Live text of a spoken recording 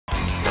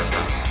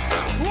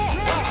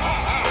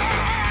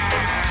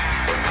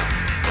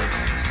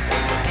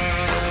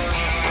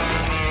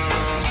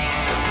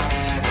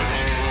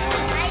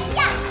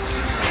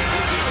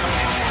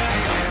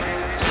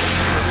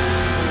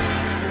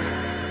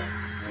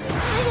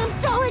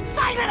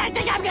I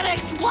think I'm gonna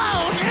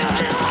explode!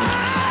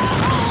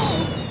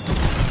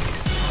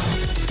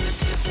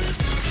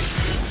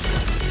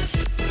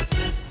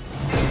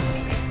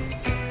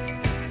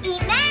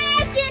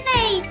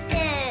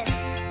 Imagination!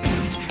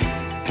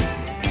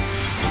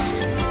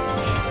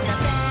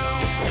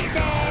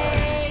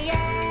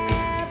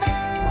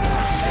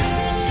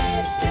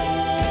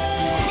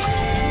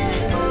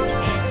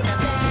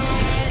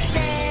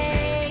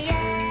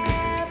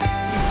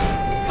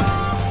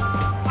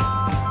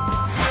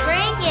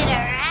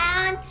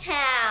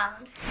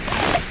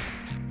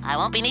 I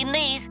won't be needing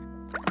these.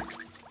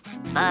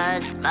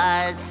 Buzz,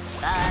 buzz,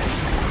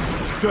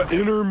 buzz. The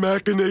inner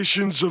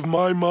machinations of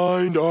my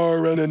mind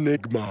are an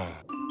enigma.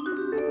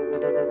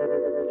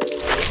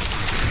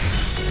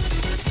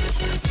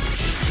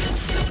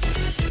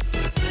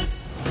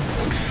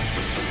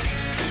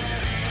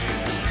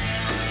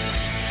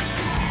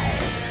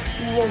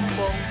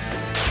 Wombo.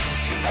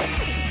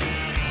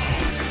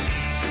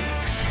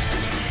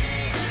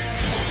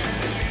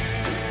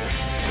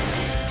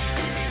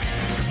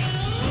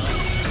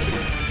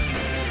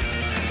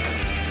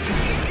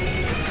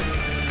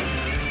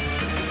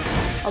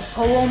 A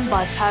poem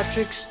by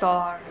Patrick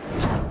Starr.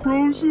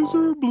 Roses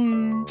are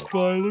blue,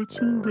 violets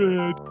are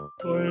red.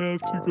 I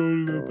have to go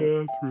to the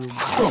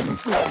bathroom.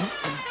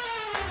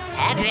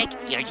 Patrick,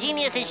 your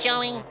genius is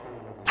showing.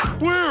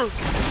 Where?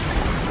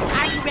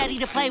 Are you ready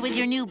to play with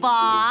your new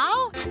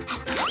ball?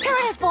 Here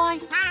it is, boy.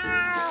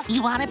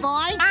 You want it,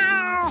 boy?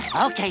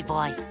 Okay,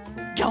 boy.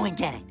 Go and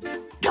get it.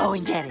 Go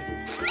and get it.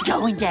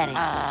 Go and get it.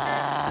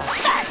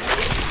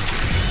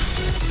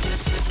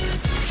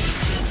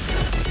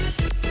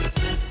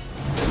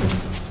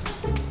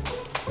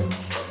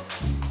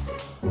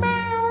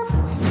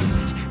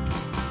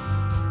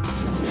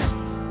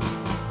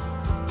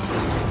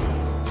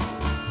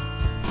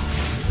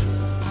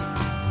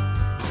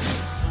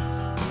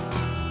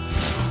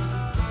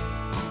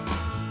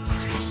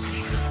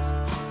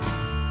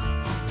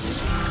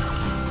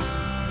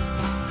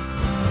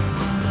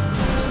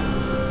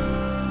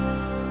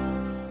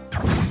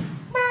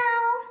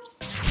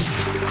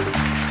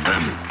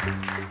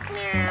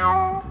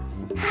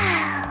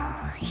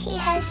 He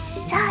has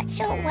such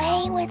a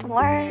way with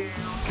words.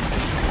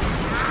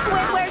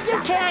 Squidward, you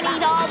can't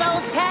eat all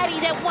those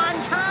patties at one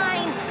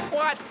time.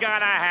 What's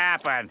gonna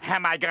happen?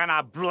 Am I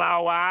gonna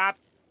blow up?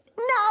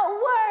 No,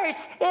 worse.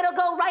 It'll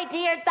go right to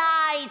your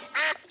thighs.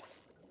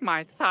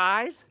 My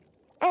thighs?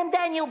 And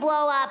then you'll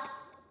blow up.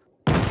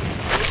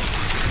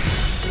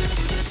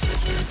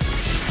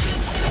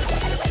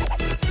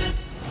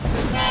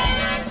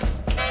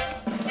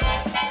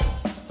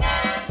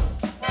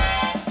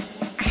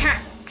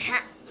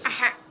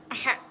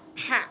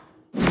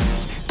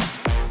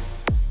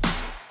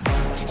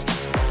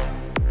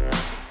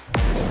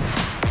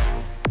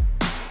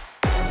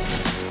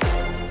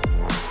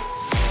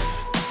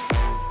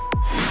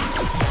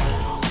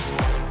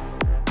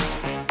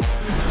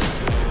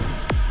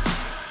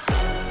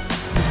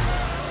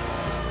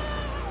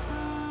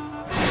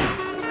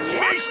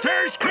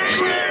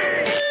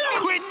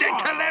 Quit the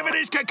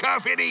calamitous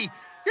cacophony!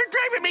 You're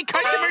driving me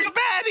customers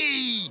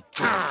batty!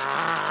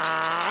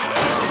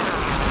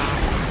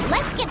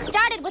 Let's get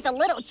started with a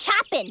little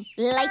chopping,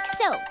 like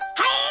so.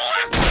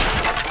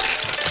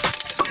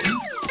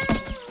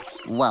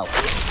 Whoa.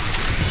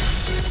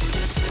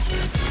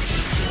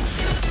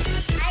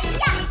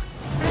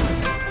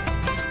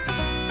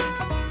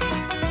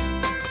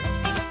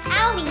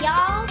 Howdy,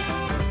 y'all.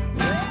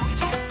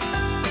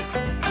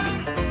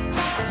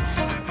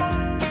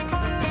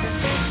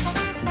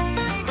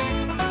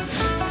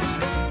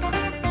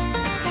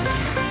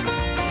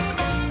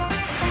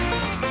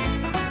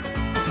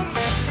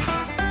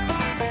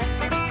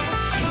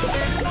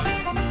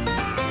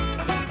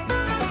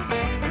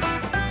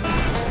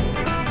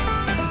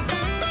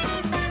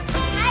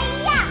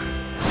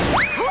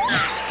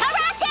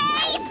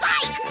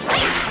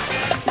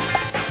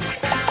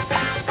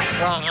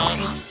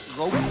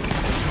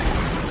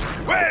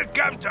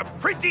 Welcome to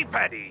Pretty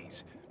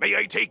Patties. May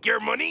I take your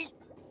money?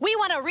 We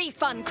want a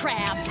refund,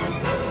 Krabs.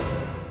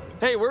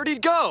 Hey, where'd he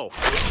go?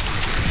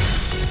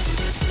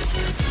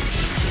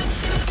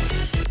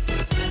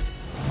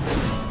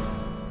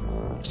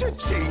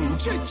 Cha-ching,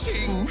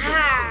 cha-ching,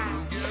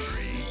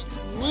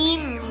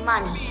 Need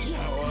money.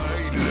 how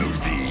I love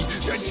thee.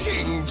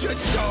 Cha-ching,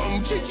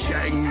 cha-chong,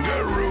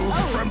 cha-changaroo.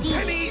 From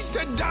pennies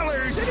to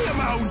dollars, any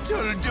amount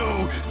will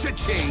do.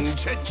 Cha-ching,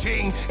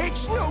 cha-ching,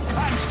 it's no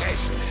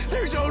contest.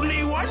 There's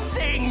only one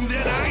thing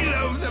that I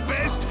love the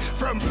best.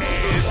 From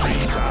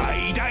every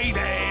side I've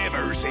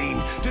ever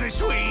seen to the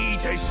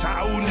sweetest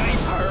sound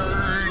I've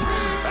heard,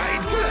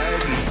 I'd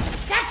gladly...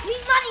 That's me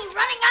money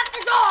running out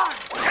the door.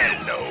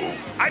 Hello,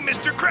 I'm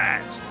Mr.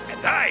 Krabs,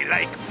 and I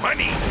like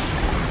money.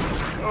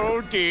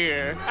 Oh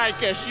dear, I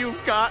guess you've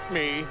got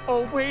me.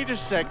 Oh, wait a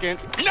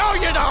second. No,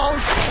 you don't!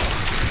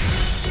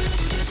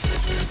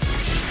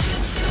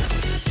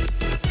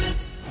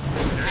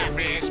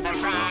 Happiness for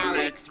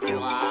frolic through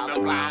all the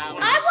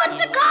flowers. I went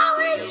to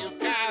college.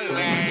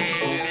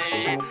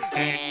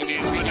 And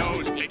it's the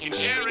nose picking,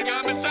 sharing,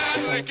 gum, and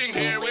side licking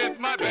here with with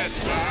my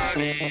best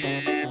buddy.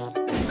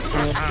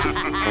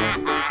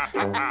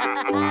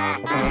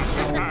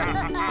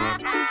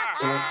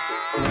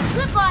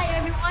 Goodbye,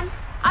 everyone.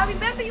 I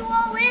remember you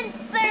all in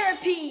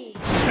therapy.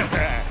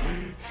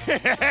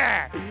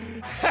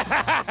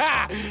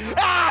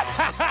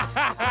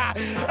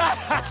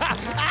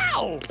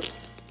 Ow!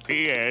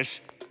 P.S.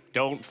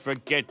 Don't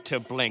forget to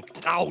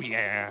blink. Oh,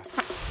 yeah.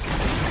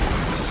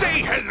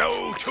 Say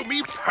hello to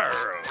me,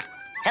 Pearl.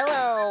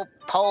 Hello,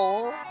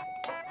 Pole.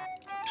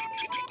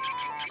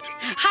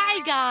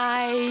 Hi,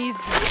 guys.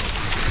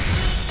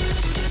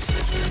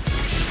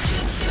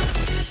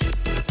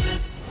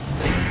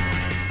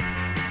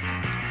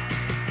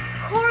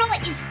 Coral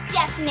is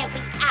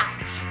definitely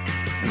out.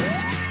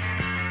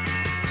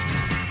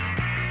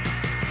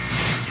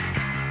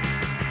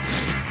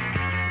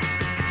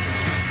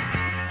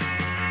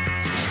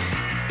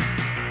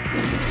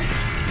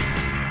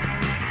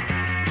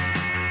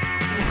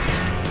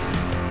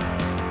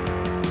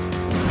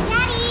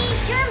 Daddy,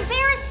 you're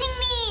embarrassing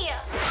me.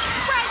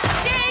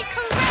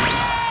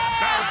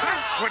 Now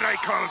that's what I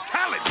call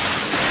talent.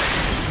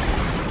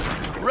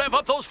 Rev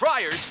up those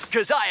fryers,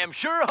 because I am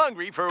sure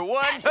hungry for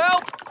one.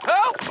 Help!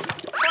 Help!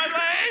 My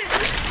leg!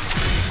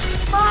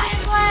 My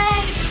leg.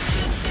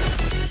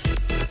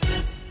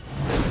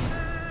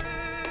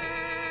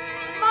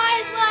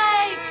 My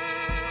leg.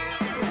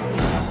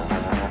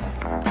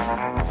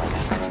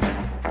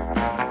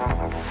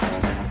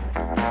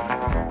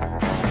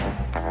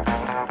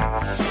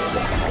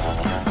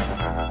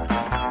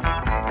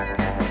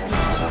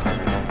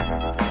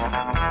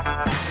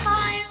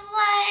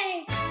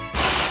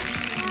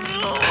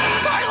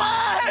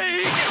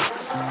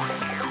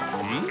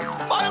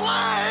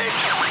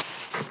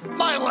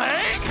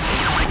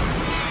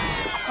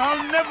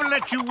 I'll never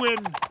let you win.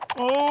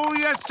 Oh,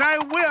 yes, I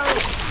will.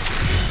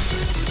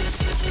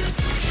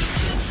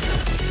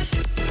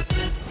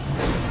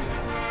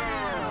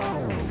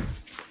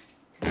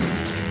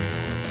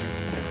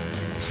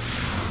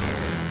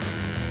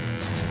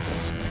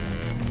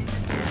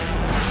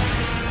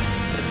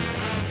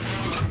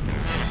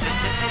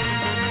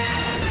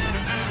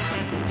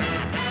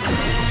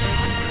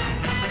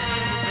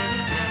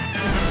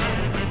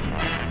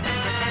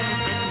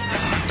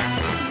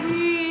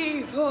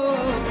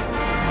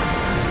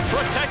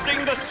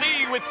 Protecting the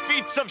sea with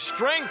feats of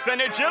strength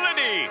and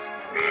agility.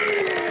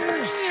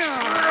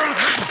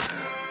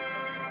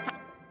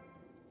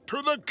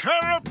 To the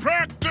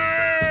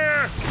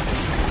chiropractor!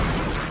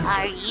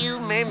 Are you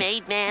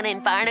Mermaid Man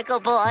and Barnacle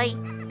Boy?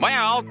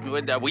 Well,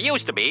 we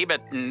used to be,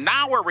 but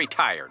now we're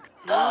retired.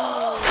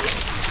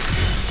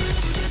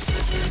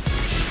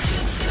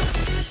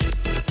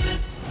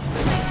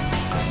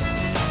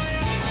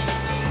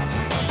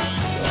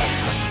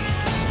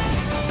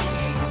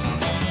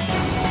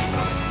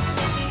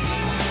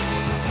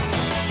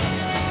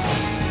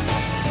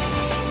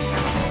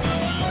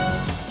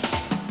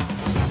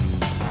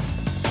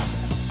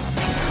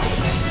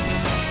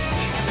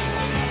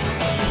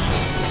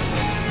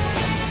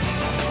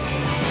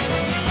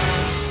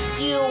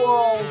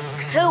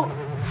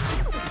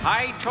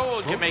 I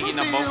told you making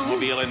the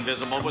boatmobile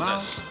invisible was a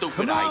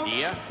stupid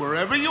idea.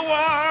 Wherever you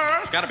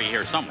are. It's got to be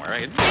here somewhere.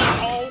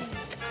 Oh,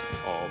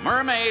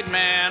 Mermaid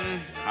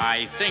Man.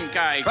 I think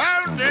I...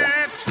 Found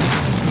it!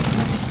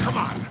 Come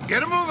on,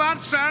 get a move on,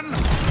 son.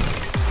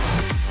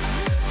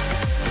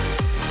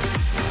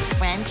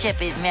 Friendship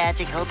is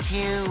magical,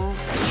 too.